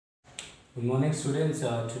Good morning students.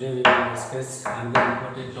 Today we will discuss another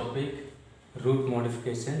important topic, root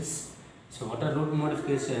modifications. So what are root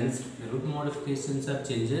modifications? The root modifications are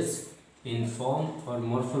changes in form or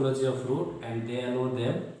morphology of root and they allow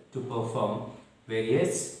them to perform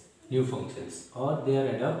various new functions or they are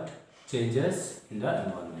adopt changes in the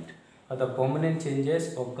environment. Or the permanent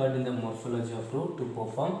changes occurred in the morphology of root to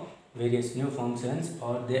perform various new functions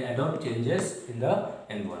or they adopt changes in the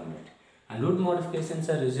environment. And root modifications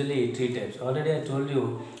are usually three types. Already I told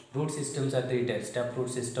you root systems are three types: taproot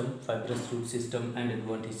system, fibrous root system and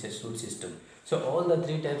adventitious root system. So all the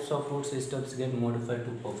three types of root systems get modified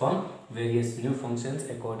to perform various new functions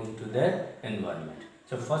according to their environment.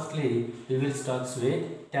 So firstly we will start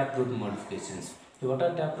with taproot modifications. So what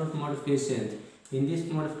are taproot modifications? In these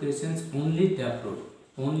modifications only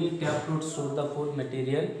taproot store the food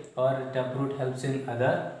material or taproot helps in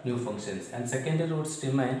other new functions, and secondary roots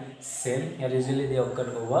remain same and usually they occur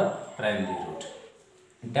over primary root.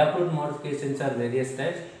 Taproot modifications are various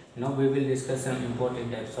types. Now we will discuss some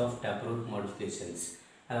important types of taproot modifications.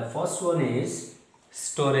 First one is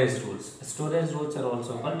storage roots. Storage roots are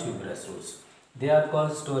also called tuberous roots. They are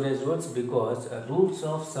called storage roots because roots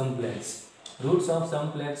of some plants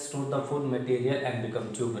store the food material and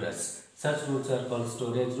become tuberous. Such roots are called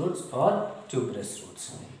storage roots or tuberous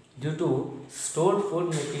roots. Due to stored food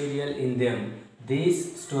material in them,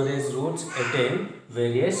 these storage roots attain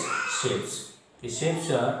various shapes. The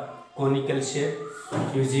shapes are conical shape,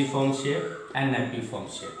 fusiform shape and napiform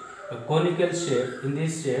shape. The conical shape, in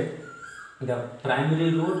this shape, the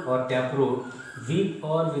primary root or taproot with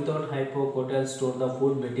or without hypocotyl store the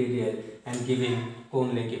food material and giving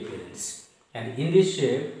cone-like appearance. And in this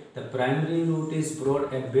shape, the primary root is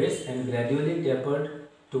broad at base and gradually tapered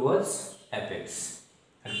towards apex.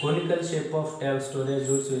 And conical shape of tab storage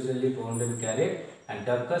roots usually found in carrot, and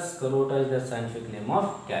Ducus carota is the scientific name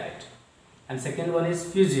of carrot. And second one is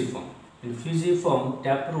fusiform. In fusiform,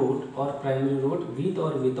 taproot or primary root with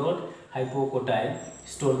or without hypocotyl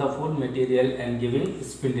store the food material and giving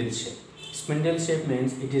spindle shape. Spindle shape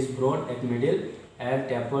means it is broad at middle and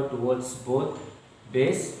tapered towards both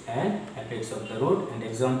base and apex of the root, and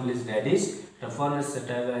example is radish. Raphanus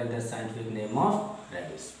sativa is the scientific name of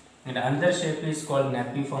radish. And another shape is called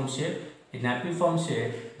napiform shape. In napiform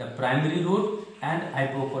shape, the primary root and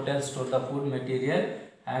hypocotyl store the food material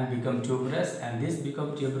and become tuberous, and this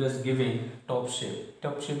become tuberous giving top shape.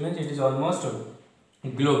 Top shape means it is almost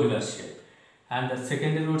globular shape. And the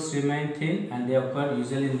secondary roots remain thin and they occur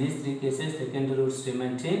usually in these three cases. Secondary roots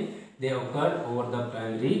remain thin, they occur over the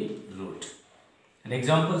primary root. And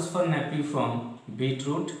examples for napiform: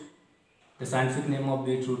 beetroot. The scientific name of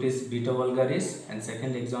beetroot is Beta vulgaris, and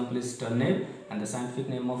second example is turnip, and the scientific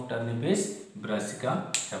name of turnip is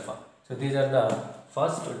Brassica stapha. So these are the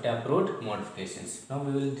first taproot modifications. Now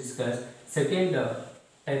we will discuss second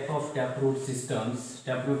type of taproot systems.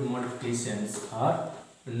 Taproot modifications are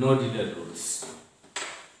nodular roots.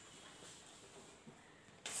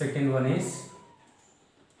 Second one is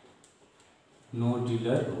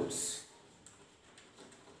nodular roots.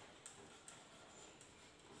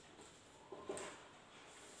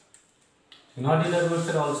 Nodular roots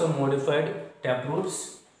are also modified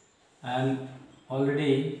taproots, and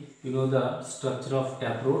already you know the structure of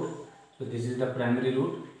taproot. So this is the primary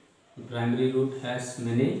root. The primary root has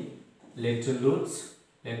many lateral roots.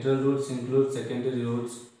 Lateral roots include secondary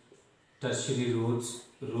roots, tertiary roots,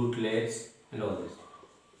 rootlets and all this.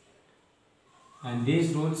 And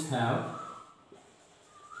these roots have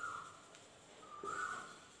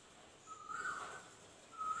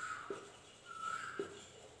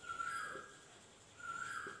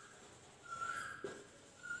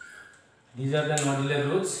these are the nodular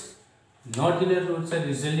roots. Nodular roots are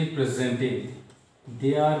usually presenting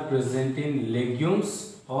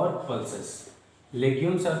legumes or pulses.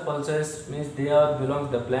 Legumes or pulses means they are belongs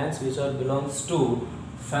the plants which are belongs to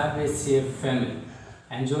Fabaceae family.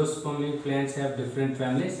 Angiospermic plants have different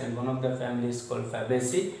families, and one of the families is called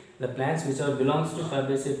Fabaceae. The plants which are belongs to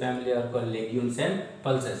Fabaceae family are called legumes and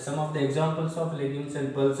pulses. Some of the examples of legumes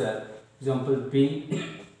and pulses are example pea,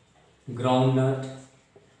 groundnut,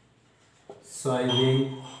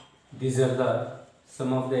 soybean. These are the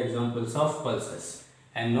some of the examples of pulses.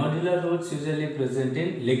 And nodular roots usually present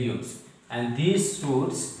in legumes, and these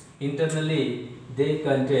roots internally they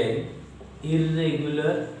contain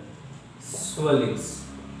irregular swellings.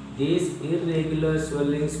 These irregular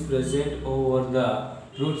swellings present over the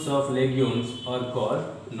roots of legumes are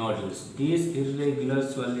called nodules. These irregular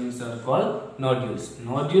swellings are called nodules.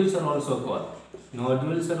 Nodules are also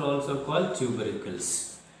called tubercles.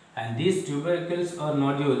 And these tubercles or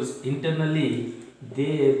nodules internally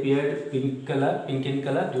they appeared pink in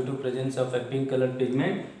color due to presence of a pink colored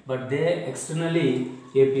pigment, but they externally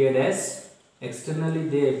appeared as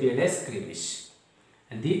greenish.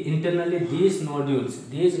 And internally these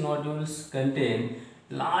nodules contain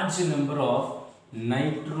large number of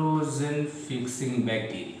nitrogen fixing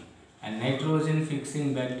bacteria, and nitrogen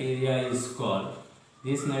fixing bacteria is called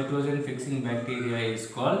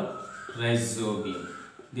rhizobium.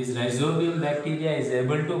 This rhizobium bacteria is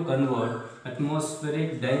able to convert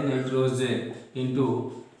atmospheric dinitrogen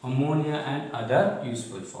into ammonia and other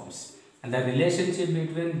useful forms. And the relationship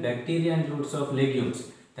between bacteria and roots of legumes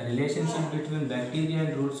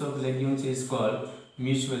is called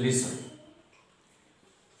mutualism.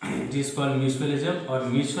 It is called mutualism, or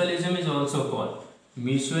mutualism is also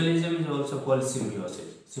called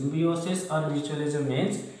symbiosis. Symbiosis or mutualism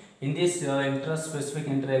means in these intraspecific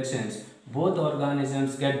interactions, both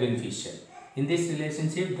organisms get beneficial. In this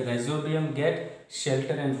relationship, the rhizobium get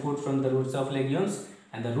shelter and food from the roots of legumes,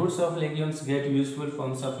 and the roots of legumes get useful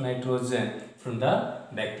forms of nitrogen from the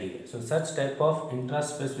bacteria. So such type of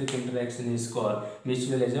intraspecific interaction is called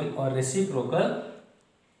mutualism or reciprocal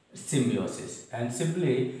symbiosis. And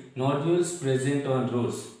simply, nodules present on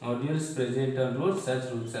roots,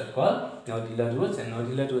 such roots are called nodular roots, and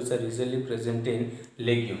nodular roots are usually present in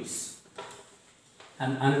legumes.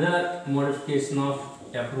 And another modification of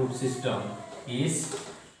taproot system is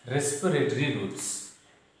respiratory roots.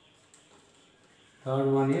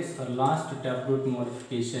 Third one is, our last taproot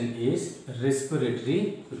modification is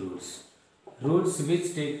respiratory roots. Roots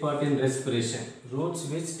which take part in respiration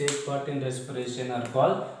are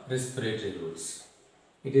called respiratory roots.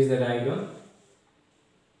 It is the diagram.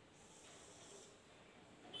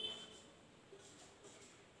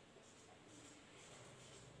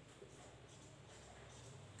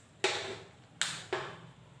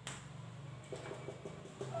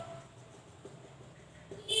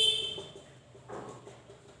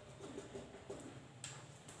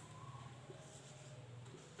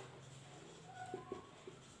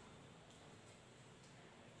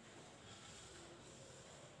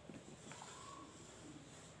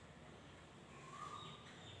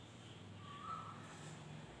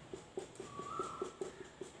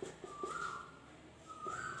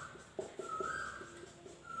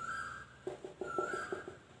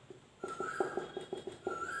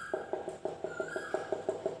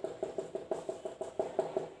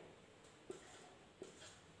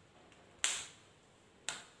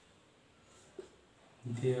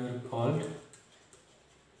 They are called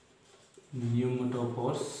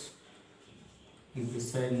pneumatophores.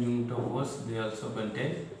 Beside pneumatophores, they also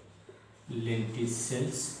contain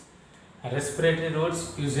lenticels. Respiratory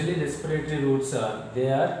roots, usually respiratory roots are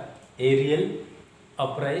aerial,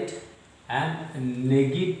 upright, and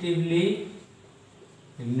negatively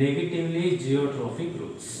geotrophic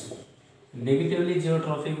roots. Negatively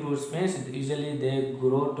geotrophic roots means usually they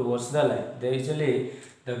grow towards the light.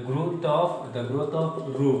 The growth of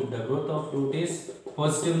root is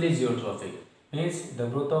positively geotrophic, means the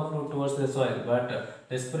growth of root towards the soil, but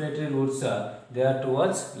respiratory roots they are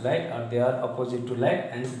towards light, or they are opposite to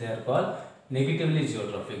light, hence they are called negatively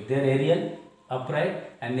geotrophic. They are aerial,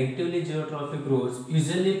 upright, and negatively geotrophic roots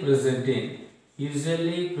usually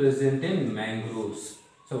present in mangroves.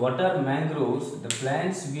 So what are mangroves? The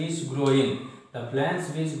plants which grow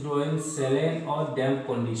in saline or damp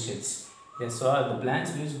conditions. So the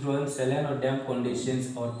plants which grow in saline or damp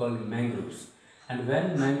conditions are called mangroves. And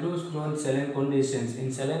when mangroves grow in saline conditions,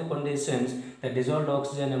 the dissolved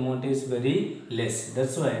oxygen amount is very less.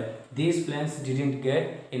 That's why these plants didn't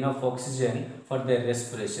get enough oxygen for their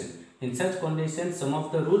respiration. In such conditions, some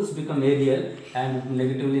of the roots become aerial and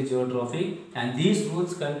negatively geotrophic, and these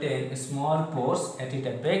roots contain small pores at its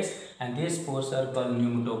apex, and these pores are called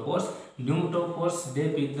pneumatophores. Pneumatophores, they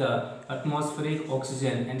pick the atmospheric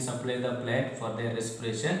oxygen and supply the plant for their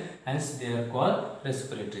respiration, hence they are called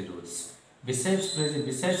respiratory roots. Besides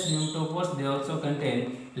pneumatophores, they also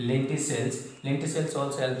contain lenticels. Lenticels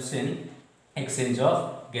also helps in exchange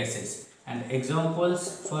of gases. And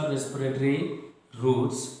examples for respiratory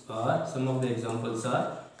roots are, some of the examples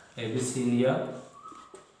are Abyssinia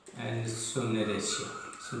and Soneraceae.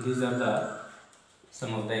 So these are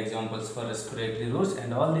some of the examples for respiratory roots,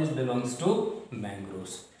 and all these belongs to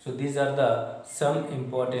mangroves. So these are some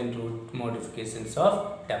important root modifications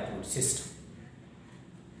of taproot system.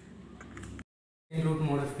 Root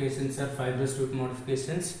modifications are fibrous root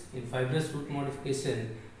modifications. In fibrous root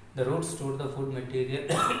modification, the roots store the food material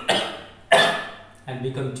and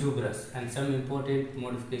become tuberous. And some important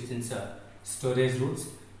modifications are storage roots.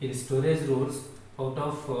 In storage roots, out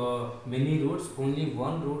of many roots, only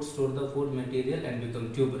one root store the food material and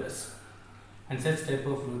become tuberous. and such type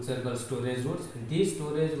of roots are called storage roots. And these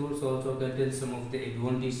storage roots also contain some of the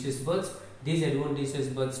adventitious buds. These adventitious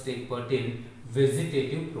buds take part in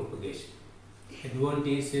vegetative propagation.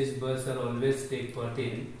 Adventitious buds are always take part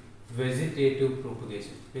in vegetative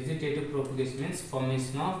propagation. Vegetative propagation means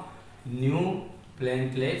formation of new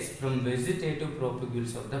plantlets from vegetative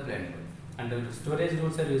propagules of the plant body. And the storage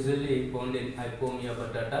roots are usually found in Ipomea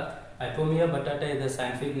batata. Ipomea batata is the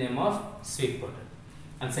scientific name of sweet potato.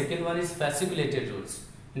 And second one is fasciculated roots.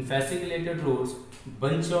 In fasciculated roots,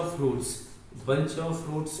 bunch of roots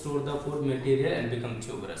store the food material and become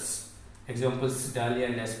tuberous. Examples dahlia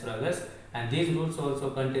and asparagus. And these roots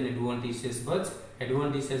also contain adventitious buds.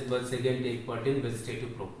 Adventitious buds again take part in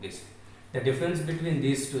vegetative propagation. The difference between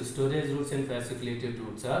these two, storage roots and fasciculated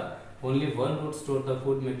roots, are only one root store the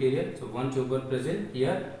food material, so one tuber present,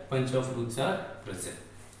 here bunch of roots are present.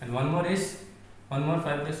 And one more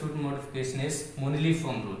fibrous root modification is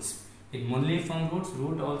moniliform roots. In moniliform roots,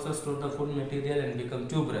 root also store the food material and become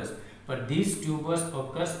tuberous, but these tubers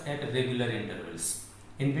occurs at regular intervals.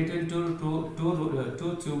 In between two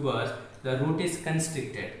tubers, the root is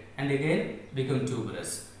constricted and again become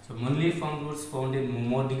tuberous. So moniliform roots found in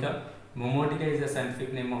Momordica. Momordica is the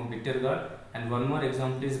scientific name of bitter gourd, and one more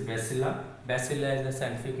example is Bacilla. Bacilla is the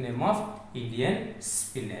scientific name of Indian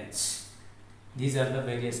spinach. These are the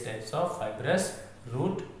various types of fibrous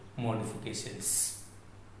root modifications.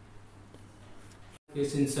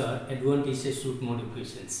 Modifications are adventitious root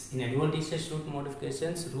modifications. In adventitious root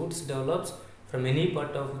modifications, roots develops from any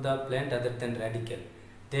part of the plant other than radicle.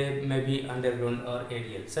 They may be underground or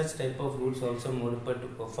aerial. Such type of roots also modified to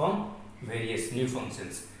perform various new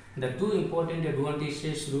functions. The two important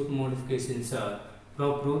adventitious root modifications are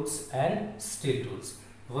prop roots and stilt roots.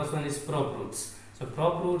 First one is prop roots. So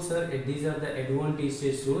prop roots these are the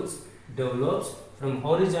adventitious roots develops from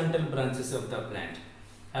horizontal branches of the plant.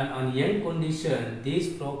 And on end condition,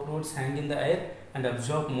 these prop roots hang in the air and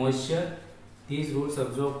absorb moisture. These roots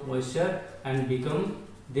absorb moisture and become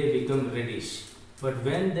reddish. But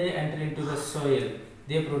when they enter into the soil,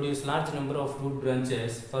 they produce large number of root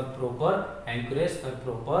branches for proper anchorage or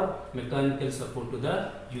proper mechanical support to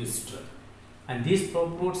the used trunk. And these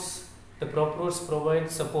prop roots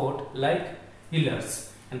provide support like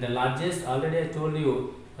pillars. And the largest, already I told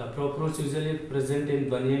you, the prop roots usually present in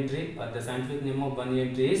banyan tree, or the scientific name of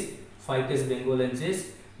banyan tree is Ficus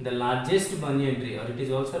bengalensis. The largest banyan tree, or it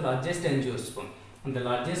is also largest angiosperm. And the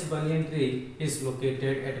largest banyan tree is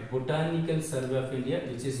located at Botanical Survey of India,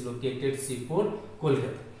 which is located Seaport,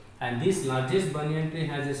 Kolkata. And this largest banyan tree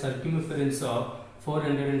has a circumference of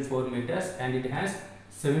 404 meters and it has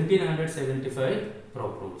 1775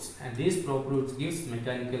 prop roots. And these prop roots gives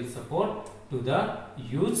mechanical support to the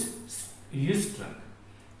used trunk.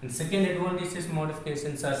 And second adventitious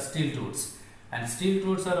modifications are stilt roots. And stilt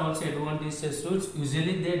roots are also adventitious roots.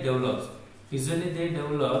 Usually they develop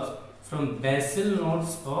from basal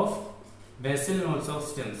nodes of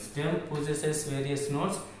stem. Stem possesses various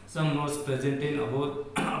nodes. Some nodes present in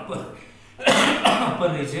upper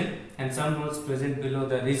region and some nodes present below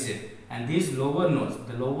the region. And these lower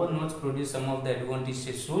nodes produce some of the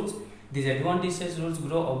adventitious roots. These adventitious roots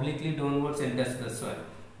grow obliquely downwards and touch the soil.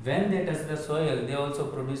 When they touch the soil, they also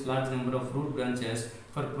produce large number of root branches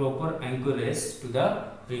for proper anchorage to the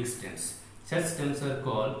weak stems. Such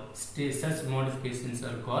modifications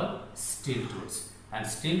are called stilt roots. And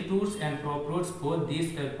stilt roots and prop roots, both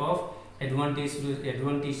these type of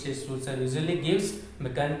adventitious roots are usually gives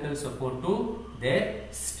mechanical support to their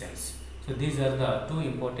stems. So these are the two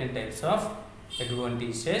important types of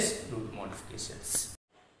adventitious root modifications.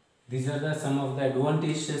 These are some of the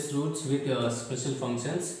adventitious roots with special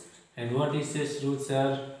functions. Adventitious roots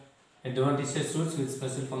with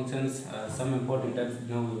special functions. Some important types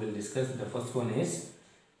now we will discuss. The first one is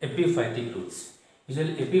epiphytic roots.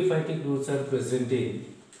 Usually epiphytic roots are present in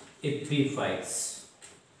epiphytes.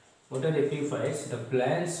 What are epiphytes? The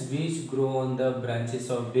plants which grow on the branches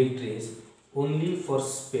of big trees only for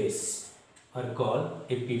space are called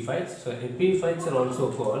epiphytes. So epiphytes are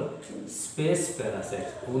also called space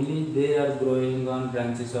parasites. Only they are growing on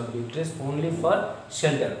branches of big trees only for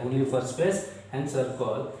shelter, only for space, hence are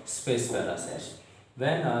called space parasites.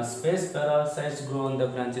 When space parasites grow on the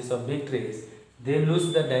branches of big trees, they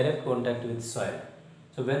lose the direct contact with soil.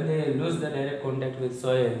 So when they lose the direct contact with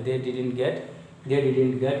soil, they didn't get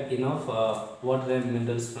enough water and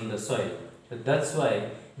minerals from the soil. So that's why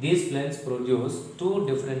these plants produce two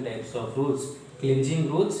different types of roots,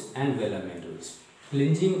 clinging roots and velamen roots.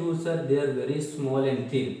 Clinging roots are very small and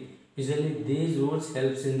thin. Usually these roots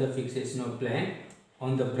helps in the fixation of plant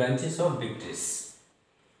on the branches of big trees.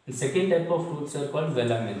 The second type of roots are called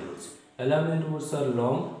velamen roots. Velamen roots are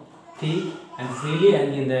long, thick and freely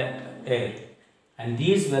hang in the air. And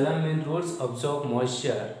these well-known roots absorb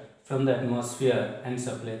moisture from the atmosphere and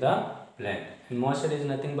supply the plant. And moisture is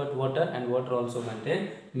nothing but water, and water also contains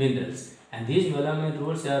minerals. And these well-known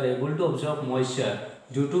roots are able to absorb moisture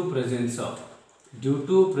due to presence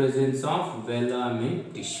of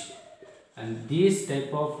velamin tissue. And these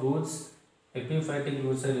type of roots, epiphytic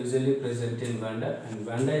roots, are usually present in vanda, and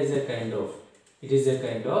vanda is a kind of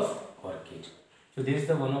orchid. So this is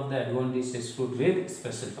the one of the adventitious root with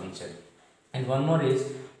special function. And one more is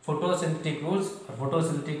photosynthetic roots.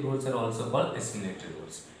 Photosynthetic roots are also called assimilatory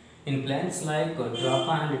roots. In plants like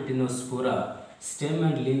Trapa and Tinospora, stem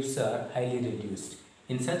and leaves are highly reduced.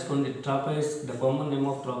 In such conditions, Trapa is the common name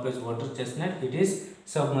of Trapa is water chestnut. It is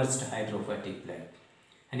submerged hydrophytic plant.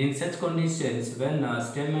 And in such conditions, when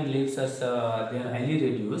stem and leaves are they are highly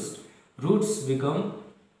reduced, roots become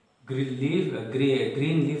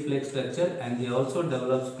green leaf-like structure, and they also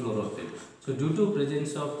develop chlorophyll. So due to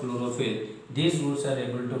presence of chlorophyll, these roots are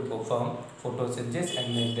able to perform photosynthesis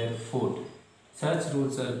and make their food. Such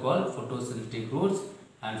roots are called photosynthetic roots,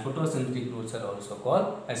 and photosynthetic roots are also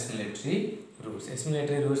called assimilatory roots.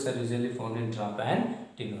 Assimilatory roots are usually found in Trapa and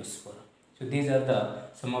Tinospora. So these are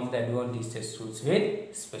some of the adventitious roots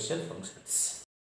with special functions.